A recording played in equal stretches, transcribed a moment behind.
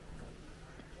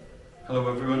Hello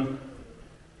everyone,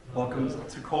 welcome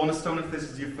to Cornerstone. If this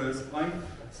is your first time,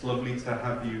 it's lovely to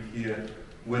have you here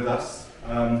with us.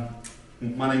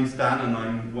 My name's Dan and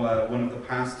I'm one of the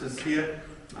pastors here,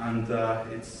 and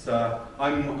I'm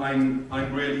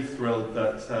really thrilled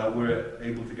that we're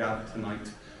able to gather tonight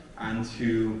and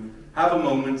to have a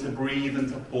moment to breathe and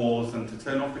to pause and to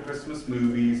turn off the Christmas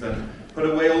movies and put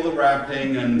away all the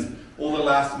wrapping and all the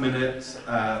last minute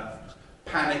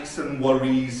panics and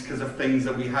worries because of things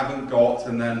that we haven't got,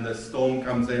 and then the storm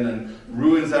comes in and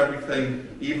ruins everything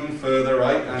even further,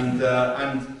 right? And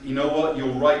you know what?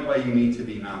 You're right where you need to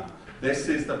be now. This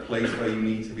is the place where you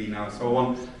need to be now. So I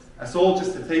want us all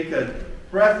just to take a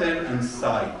breath in and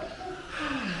sigh.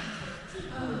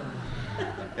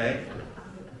 Okay?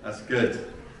 That's good.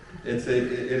 It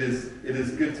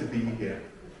is good to be here.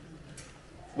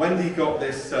 Wendy got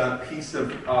this piece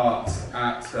of art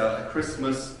at a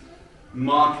Christmas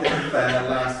market fair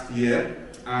last year,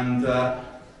 and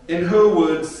in her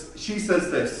words, she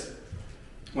says this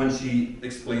when she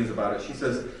explains about it. She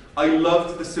says, "I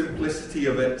loved the simplicity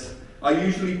of it. I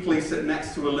usually place it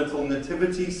next to a little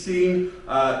nativity scene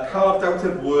carved out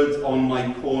of wood on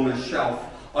my corner shelf.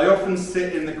 I often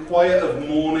sit in the quiet of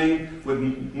morning with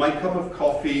my cup of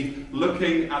coffee,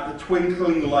 looking at the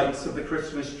twinkling lights of the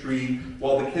Christmas tree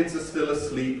while the kids are still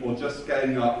asleep or just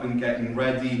getting up and getting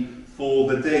ready for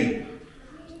the day."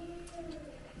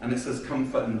 And it says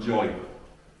comfort and joy.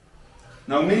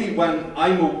 Now me, when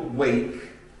I'm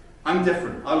awake, I'm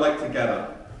different. I like to get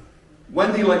up.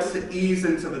 Wendy likes to ease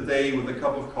into the day with a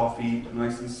cup of coffee,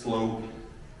 nice and slow.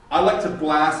 I like to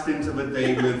blast into the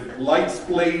day with lights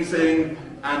blazing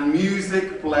and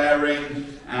music blaring.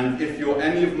 And if you're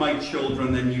any of my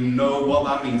children, then you know what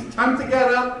that means. Time to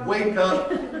get up, wake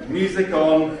up, music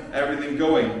on, everything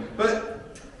going. But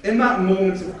in that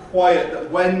moment of quiet that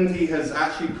Wendy has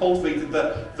actually cultivated,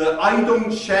 that I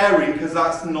don't share in because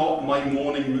that's not my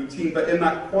morning routine, but in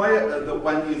that quiet that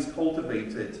Wendy has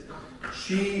cultivated,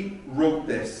 she wrote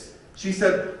this. She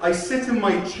said, "I sit in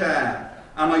my chair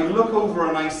and I look over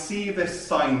and I see this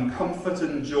sign, comfort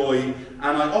and joy,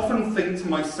 and I often think to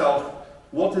myself,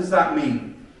 what does that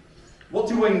mean? What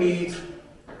do I need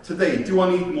today? Do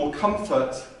I need more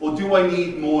comfort or do I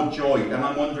need more joy?" And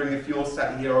I'm wondering if you're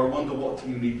sat here, I wonder, what do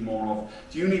you need more of?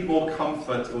 Do you need more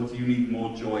comfort or do you need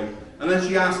more joy? And then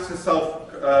she asks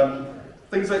herself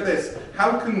things like this: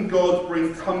 how can God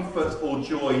bring comfort or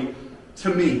joy to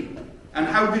me? And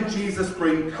how did Jesus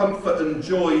bring comfort and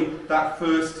joy that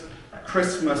first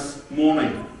Christmas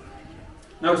morning?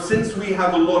 Now, since we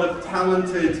have a lot of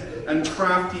talented and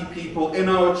crafty people in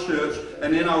our church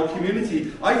and in our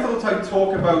community, I thought I'd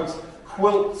talk about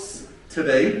quilts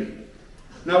today.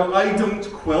 Now, I don't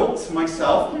quilt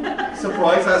myself.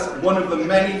 Surprise, that's one of the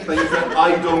many things that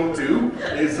I don't do,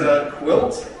 is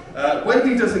quilt.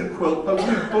 Wendy doesn't quilt, but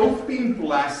we've both been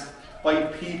blessed by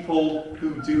people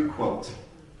who do quilt.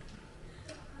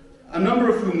 A number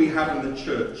of whom we have in the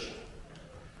church.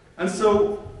 And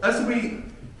so, as we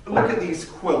look at these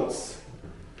quilts,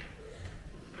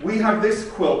 we have this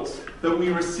quilt that we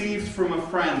received from a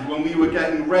friend when we were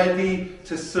getting ready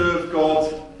to serve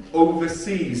God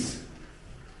overseas.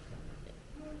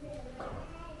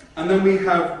 And then we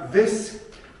have this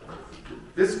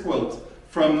quilt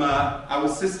from our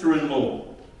sister-in-law.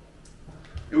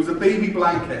 It was a baby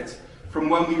blanket from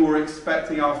when we were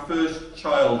expecting our first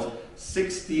child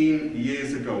 16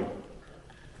 years ago.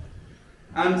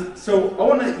 And so I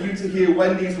want you to hear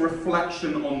Wendy's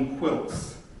reflection on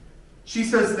quilts. She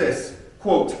says this,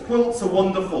 quote, "Quilts are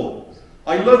wonderful.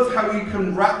 I love how you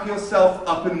can wrap yourself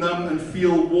up in them and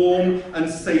feel warm and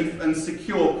safe and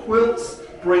secure. Quilts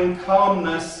bring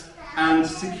calmness and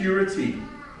security.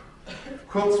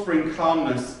 Quilts bring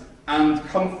calmness and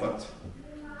comfort."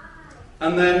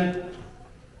 And then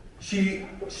she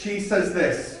says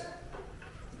this,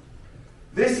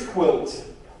 "This quilt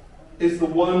is the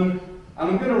one," and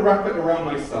I'm going to wrap it around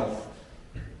myself.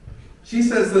 She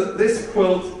says that this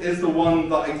quilt is the one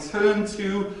that I turned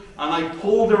to and I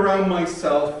pulled around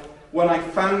myself when I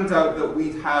found out that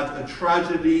we'd had a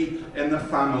tragedy in the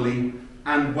family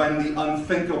and when the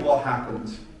unthinkable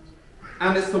happened.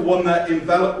 And it's the one that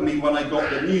enveloped me when I got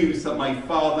the news that my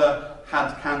father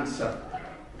had cancer.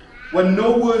 When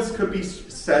no words could be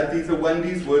said, these are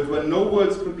Wendy's words, when no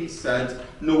words could be said,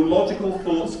 no logical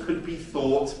thoughts could be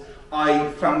thought, I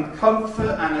found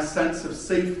comfort and a sense of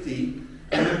safety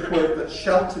in a quilt that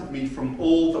sheltered me from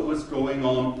all that was going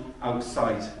on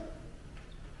outside."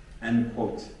 End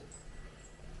quote.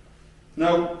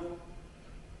 Now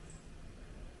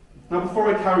before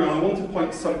I carry on, I want to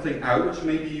point something out, which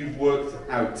maybe you've worked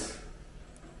out.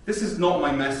 This is not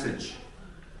my message.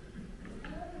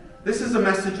 This is a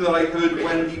message that I heard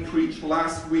Wendy preach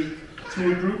last week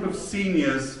to a group of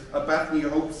seniors at Bethany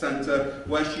Hope Centre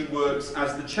where she works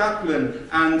as the chaplain.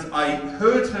 And I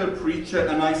heard her preach it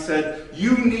and I said,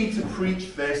 you need to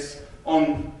preach this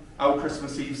on our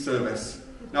Christmas Eve service.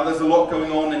 Now there's a lot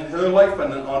going on in her life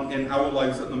and in our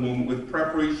lives at the moment with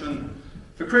preparation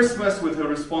for Christmas, with her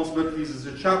responsibilities as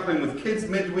a chaplain, with kids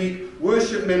midweek,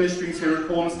 worship ministries here at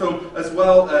Cornerstone, as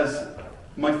well as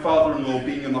my father-in-law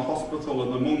being in the hospital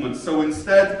at the moment. So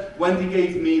instead, Wendy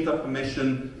gave me the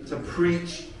permission to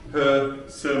preach her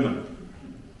sermon,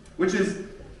 which is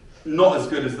not as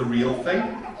good as the real thing,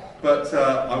 but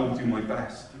I will do my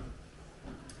best.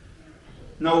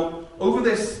 Now, over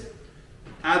this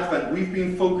Advent, we've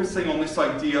been focusing on this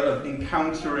idea of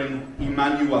encountering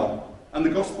Emmanuel. And the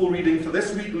gospel reading for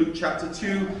this week, Luke chapter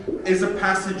 2, is a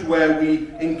passage where we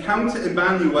encounter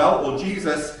Emmanuel, or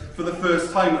Jesus, for the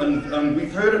first time, and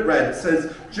we've heard it read. It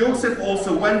says, Joseph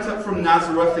also went up from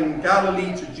Nazareth in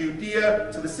Galilee to Judea,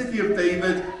 to the city of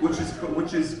David, which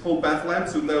is called Bethlehem.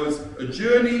 So there was a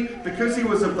journey, because he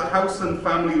was of the house and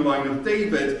family line of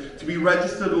David, to be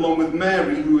registered along with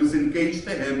Mary, who was engaged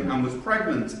to him and was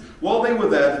pregnant. While they were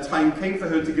there, the time came for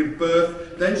her to give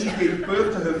birth. Then she gave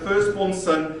birth to her firstborn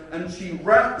son, and she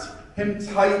wrapped him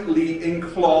tightly in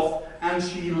cloth, and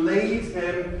she laid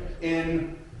him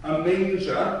in a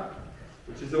manger,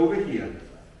 which is over here,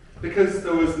 because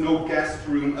there was no guest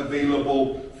room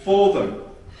available for them.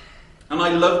 And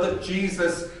I love that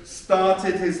Jesus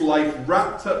started his life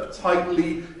wrapped up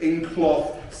tightly in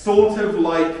cloth, sort of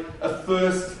like a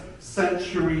first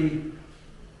century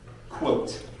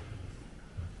quote.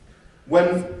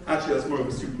 Actually, that's more of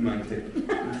a Superman clip. This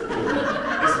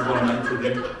is what I meant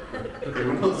to do. Okay,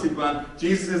 we're not Superman.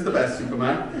 Jesus is the best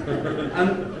Superman.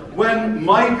 And when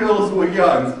my girls were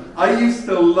young, I used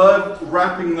to love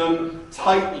wrapping them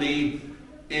tightly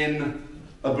in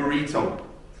a burrito.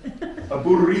 A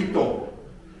burrito.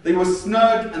 They were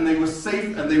snug and they were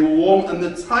safe and they were warm, and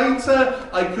the tighter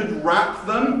I could wrap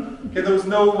them, okay, there was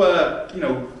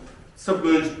no,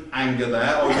 submerged anger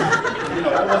there, or, it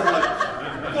wasn't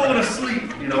like, falling asleep,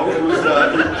 it was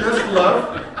just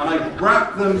love, and I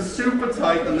wrapped them super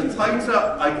tight, and the tighter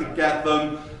I could get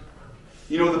them,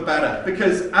 the better.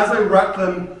 Because as I wrapped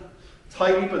them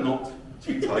tightly but not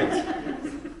too tight,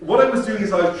 what I was doing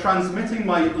is I was transmitting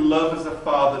my love as a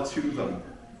father to them.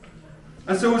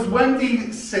 And so as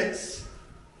Wendy sits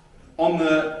on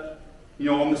the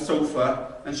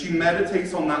sofa, and she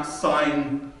meditates on that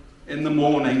sign in the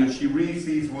morning, and she reads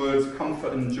these words,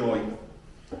 comfort and joy,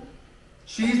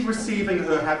 she's receiving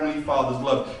her Heavenly Father's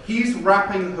love. He's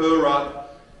wrapping her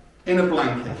up in a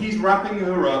blanket. He's wrapping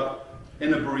her up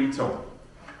in a burrito.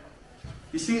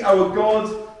 You see, our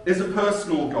God is a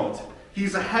personal God.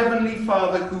 He's a Heavenly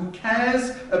Father who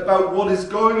cares about what is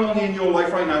going on in your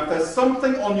life right now. If there's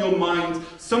something on your mind,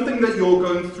 something that you're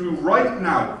going through right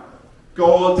now,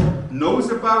 God knows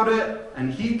about it,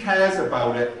 and He cares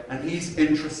about it, and He's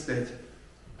interested.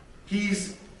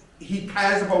 He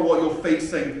cares about what you're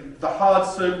facing, the hard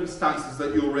circumstances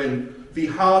that you're in, the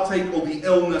heartache or the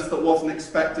illness that wasn't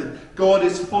expected. God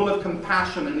is full of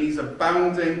compassion and He's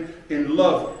abounding in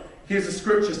love. Here's a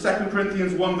scripture, 2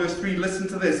 Corinthians 1 verse 3, listen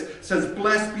to this. It says,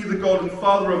 blessed be the God and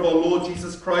Father of our Lord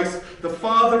Jesus Christ, the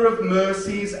Father of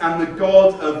mercies and the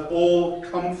God of all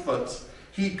comfort.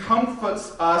 He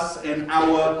comforts us in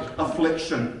our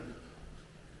affliction.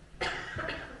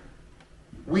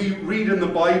 We read in the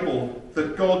Bible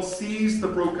that God sees the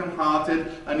brokenhearted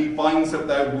and He binds up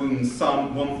their wounds.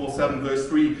 Psalm 147 verse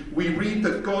 3. We read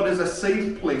that God is a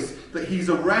safe place, that He's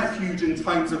a refuge in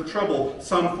times of trouble.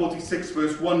 Psalm 46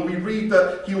 verse 1. We read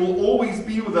that He will always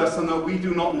be with us and that we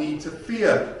do not need to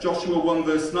fear. Joshua 1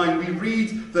 verse 9. We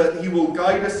read that He will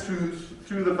guide us through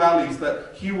the valleys,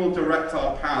 that He will direct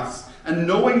our paths. And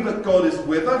knowing that God is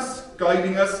with us,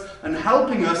 guiding us and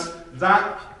helping us,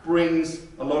 that brings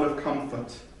a lot of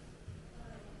comfort.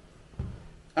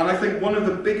 And I think one of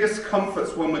the biggest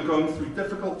comforts when we're going through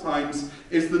difficult times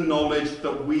is the knowledge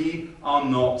that we are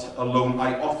not alone.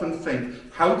 I often think,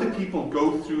 how do people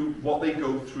go through what they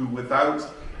go through without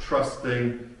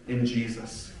trusting in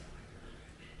Jesus?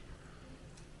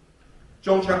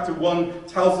 John chapter 1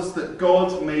 tells us that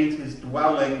God made His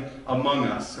dwelling among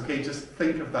us. Okay, just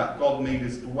think of that. God made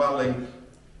His dwelling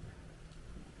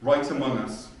right among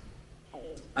us.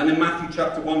 And in Matthew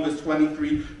chapter 1 verse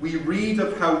 23, we read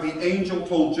of how the angel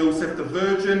told Joseph, the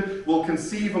virgin will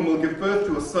conceive and will give birth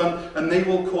to a son, and they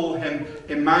will call him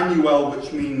Emmanuel,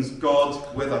 which means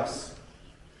God with us.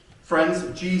 Friends,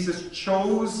 Jesus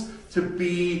chose to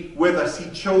be with us. He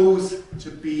chose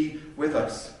to be with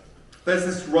us. There's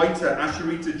this writer,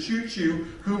 Asheritah Ciuciu,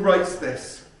 who writes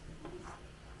this.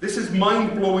 This is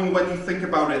mind-blowing when you think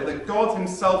about it, that God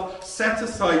himself set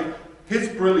aside his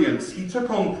brilliance. He took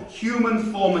on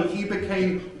human form and he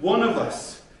became one of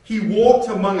us. He walked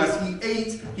among us. He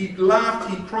ate, he laughed,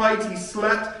 he cried, he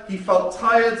slept, he felt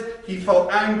tired, he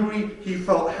felt angry, he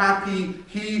felt happy.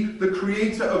 He, the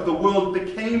creator of the world,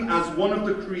 became as one of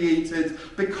the created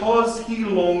because he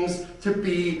longs to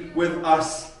be with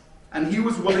us. And he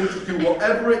was willing to do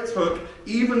whatever it took,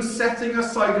 even setting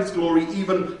aside his glory,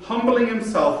 even humbling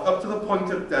himself up to the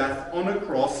point of death on a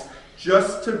cross,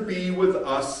 just to be with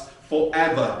us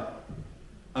forever.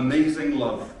 Amazing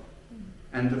love.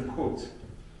 End of quote.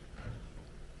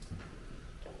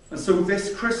 And so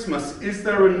this Christmas, is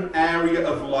there an area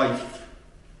of life,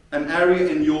 an area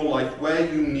in your life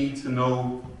where you need to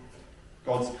know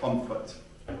God's comfort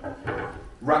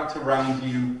wrapped around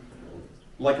you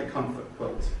like a comfort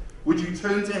quilt? Would you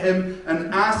turn to him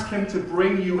and ask him to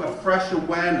bring you a fresh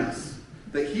awareness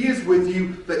that he is with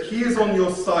you, that he is on your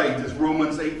side, as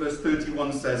Romans 8 verse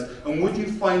 31 says? And would you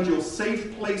find your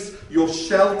safe place, your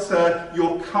shelter,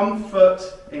 your comfort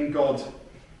in God?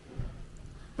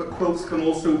 But quilts can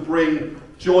also bring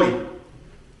joy.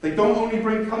 They don't only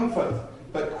bring comfort,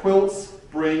 but quilts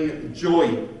bring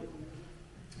joy.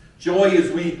 Joy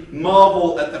as we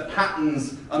marvel at the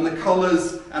patterns and the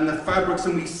colours and the fabrics,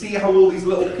 and we see how all these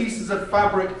little pieces of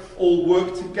fabric all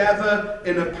work together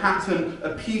in a pattern,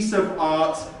 a piece of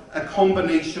art, a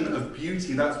combination of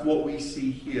beauty. That's what we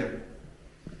see here.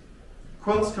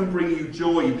 Quilts can bring you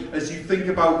joy as you think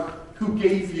about who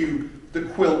gave you the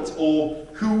quilt or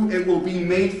who it will be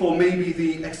made for, maybe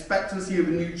the expectancy of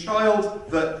a new child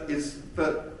that is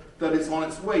on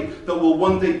its way, that will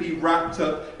one day be wrapped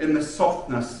up in the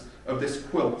softness of this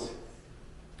quilt.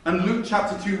 And Luke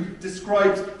chapter 2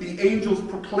 describes the angels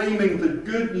proclaiming the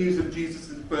good news of Jesus'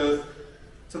 birth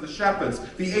to the shepherds.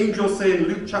 The angels say in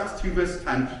Luke chapter 2 verse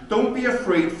 10, "Don't be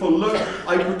afraid, for look,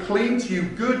 I proclaim to you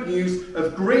good news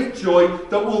of great joy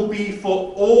that will be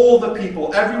for all the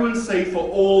people." Everyone say, for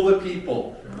all the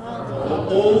people. For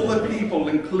all the people,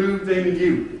 including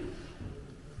you.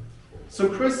 So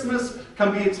Christmas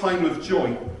can be a time of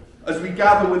joy. As we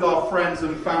gather with our friends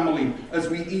and family, as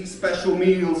we eat special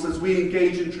meals, as we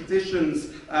engage in traditions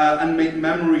and make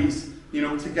memories,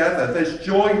 together. There's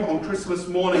joy on Christmas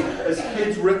morning as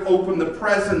kids rip open the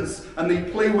presents and they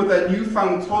play with their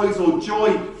newfound toys, or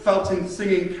joy felt in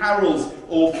singing carols,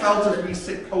 or felt as we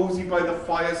sit cozy by the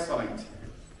fireside.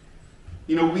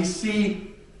 We see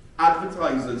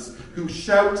advertisers who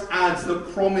shout ads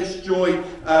that promise joy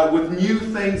with new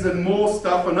things and more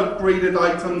stuff and upgraded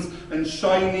items and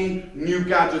shiny new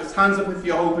gadgets. Hands up if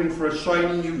you're hoping for a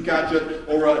shiny new gadget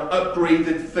or an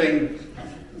upgraded thing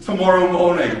tomorrow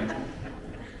morning.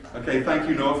 Okay, thank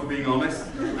you, Noah, for being honest.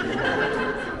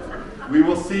 We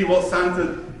will see what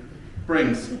Santa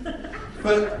brings.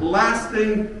 But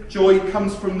lasting joy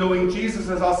comes from knowing Jesus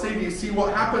as our Saviour. You see,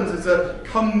 what happens is that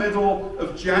come middle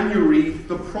of January,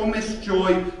 the promised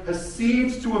joy has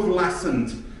seemed to have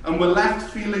lessened, and we're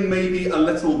left feeling maybe a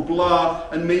little blah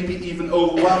and maybe even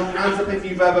overwhelmed. Hands up if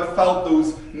you've ever felt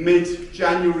those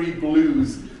mid-January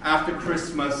blues after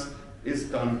Christmas is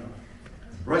done.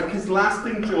 Right? Because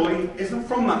lasting joy isn't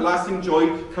from that. Lasting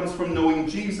joy comes from knowing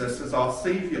Jesus as our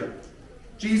Saviour.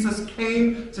 Jesus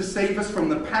came to save us from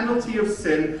the penalty of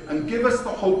sin and give us the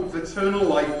hope of eternal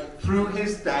life through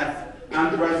his death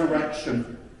and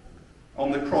resurrection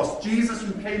on the cross. Jesus,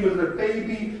 who came as a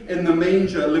baby in the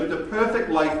manger, lived a perfect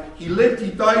life. He lived,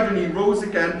 he died, and he rose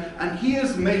again. And he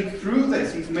has made, through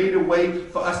this, he's made a way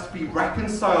for us to be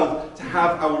reconciled, to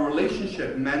have our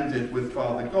relationship mended with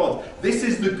Father God. This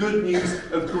is the good news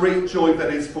of great joy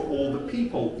that is for all the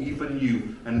people, even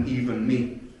you and even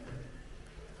me.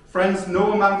 Friends,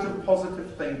 no amount of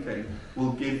positive thinking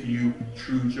will give you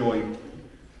true joy.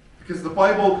 Because the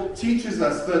Bible teaches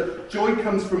us that joy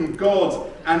comes from God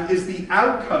and is the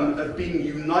outcome of being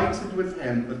united with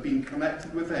him, of being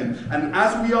connected with him. And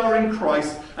as we are in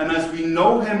Christ, and as we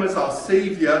know him as our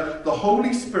Saviour, the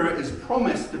Holy Spirit is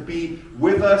promised to be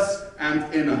with us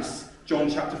and in us. John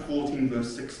chapter 14,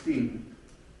 verse 16.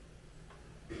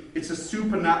 It's a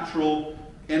supernatural,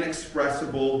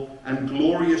 inexpressible, and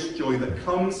glorious joy that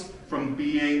comes from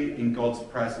being in God's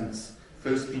presence.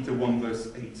 1 Peter 1 verse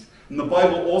 8. And the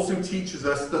Bible also teaches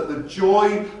us that the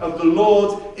joy of the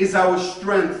Lord is our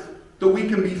strength, that we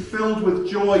can be filled with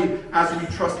joy as we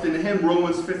trust in him.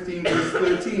 Romans 15 verse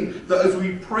 13. That as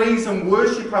we praise and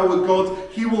worship our God,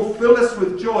 he will fill us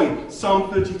with joy. Psalm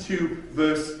 32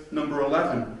 verse number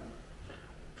 11.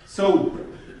 So,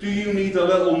 do you need a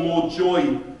little more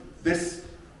joy this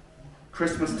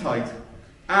Christmastide?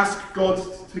 Ask God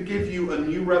to give you a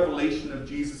new revelation of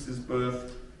Jesus'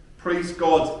 birth. Praise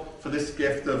God for this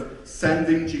gift of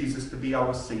sending Jesus to be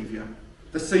our Saviour.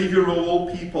 The Saviour of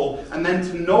all people, and then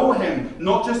to know him,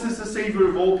 not just as the Saviour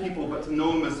of all people, but to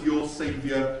know him as your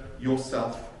Saviour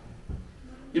yourself.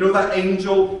 You know that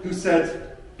angel who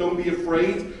said, don't be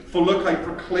afraid, for look, I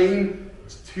proclaim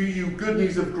to you good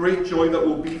news of great joy that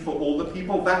will be for all the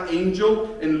people. That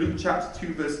angel in Luke chapter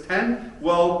 2 verse 10,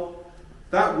 well,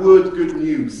 that word good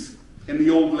news in the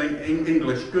Old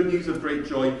English, good news of great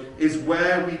joy, is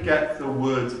where we get the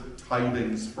word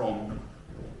tidings from.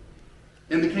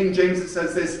 In the King James it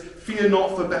says this, fear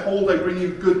not, for behold, I bring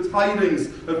you good tidings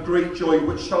of great joy,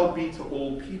 which shall be to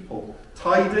all people.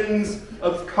 Tidings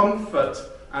of comfort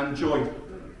and joy.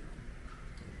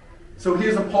 So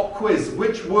here's a pop quiz.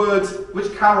 Which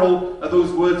carol are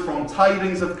those words from?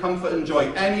 Tidings of comfort and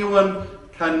joy. Anyone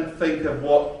can think of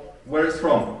where it's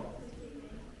from?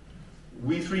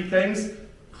 We Three Kings?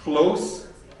 Close,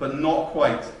 but not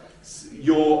quite.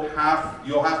 You're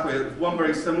halfway. One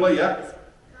very similar, yeah?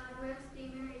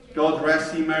 God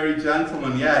rest ye merry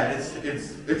gentlemen. Yeah,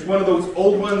 it's one of those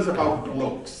old ones about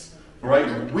blokes,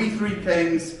 right? We Three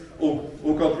Kings, or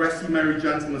God rest ye merry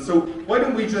gentlemen. So why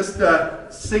don't we just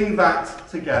sing that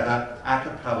together a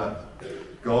cappella?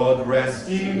 God rest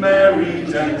ye merry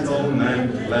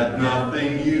gentlemen, let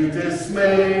nothing you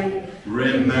dismay.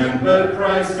 Remember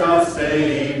Christ our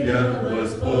Saviour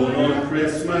was born on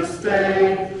Christmas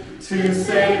Day, to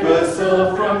save us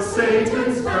all from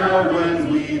Satan's power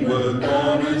when we were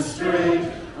gone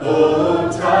astray.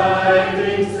 Oh,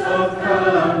 tidings of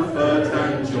comfort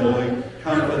and joy,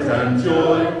 comfort and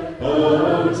joy.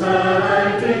 Oh,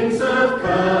 tidings of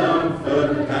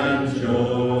comfort and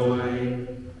joy.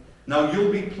 Now,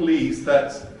 you'll be pleased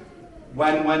that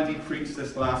when Wendy preached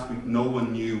this last week, no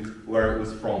one knew where it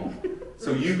was from.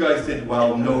 So you guys did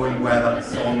well knowing where that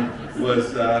song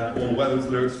was, or where those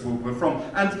lyrics were from.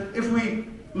 And if we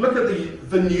look at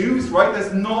the news, right,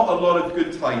 there's not a lot of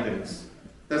good tidings.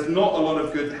 There's not a lot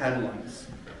of good headlines.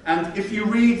 And if you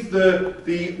read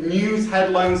the news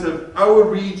headlines of our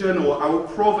region or our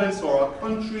province or our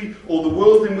country or the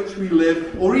world in which we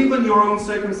live, or even your own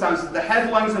circumstances, the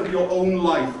headlines of your own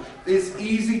life, it's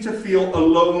easy to feel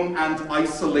alone and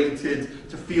isolated,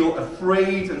 to feel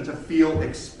afraid and to feel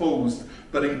exposed.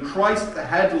 But in Christ, the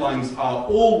headlines are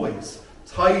always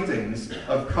tidings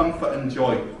of comfort and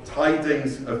joy.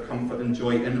 Tidings of comfort and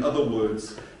joy. In other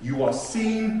words, you are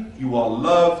seen, you are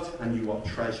loved, and you are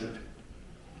treasured.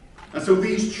 And so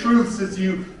these truths, as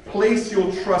you place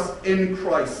your trust in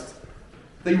Christ,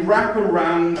 they wrap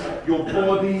around your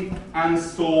body and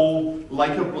soul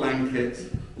like a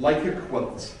blanket, like a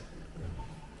quilt,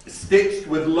 stitched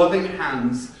with loving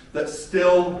hands that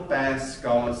still bear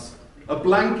scars. A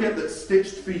blanket that's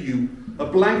stitched for you. A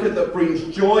blanket that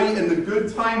brings joy in the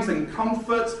good times and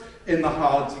comfort in the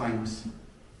hard times.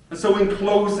 And so in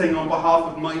closing, on behalf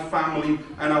of my family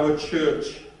and our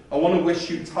church, I want to wish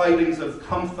you tidings of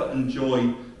comfort and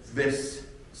joy this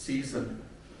season.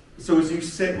 So as you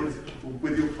sit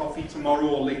with your coffee tomorrow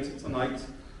or later tonight,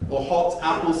 or hot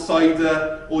apple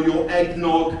cider, or your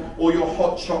eggnog, or your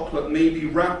hot chocolate, maybe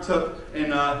wrapped up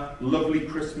in a lovely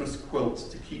Christmas quilt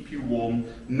to keep you warm,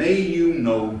 may you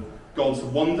know God's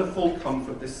wonderful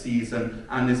comfort this season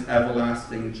and his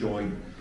everlasting joy.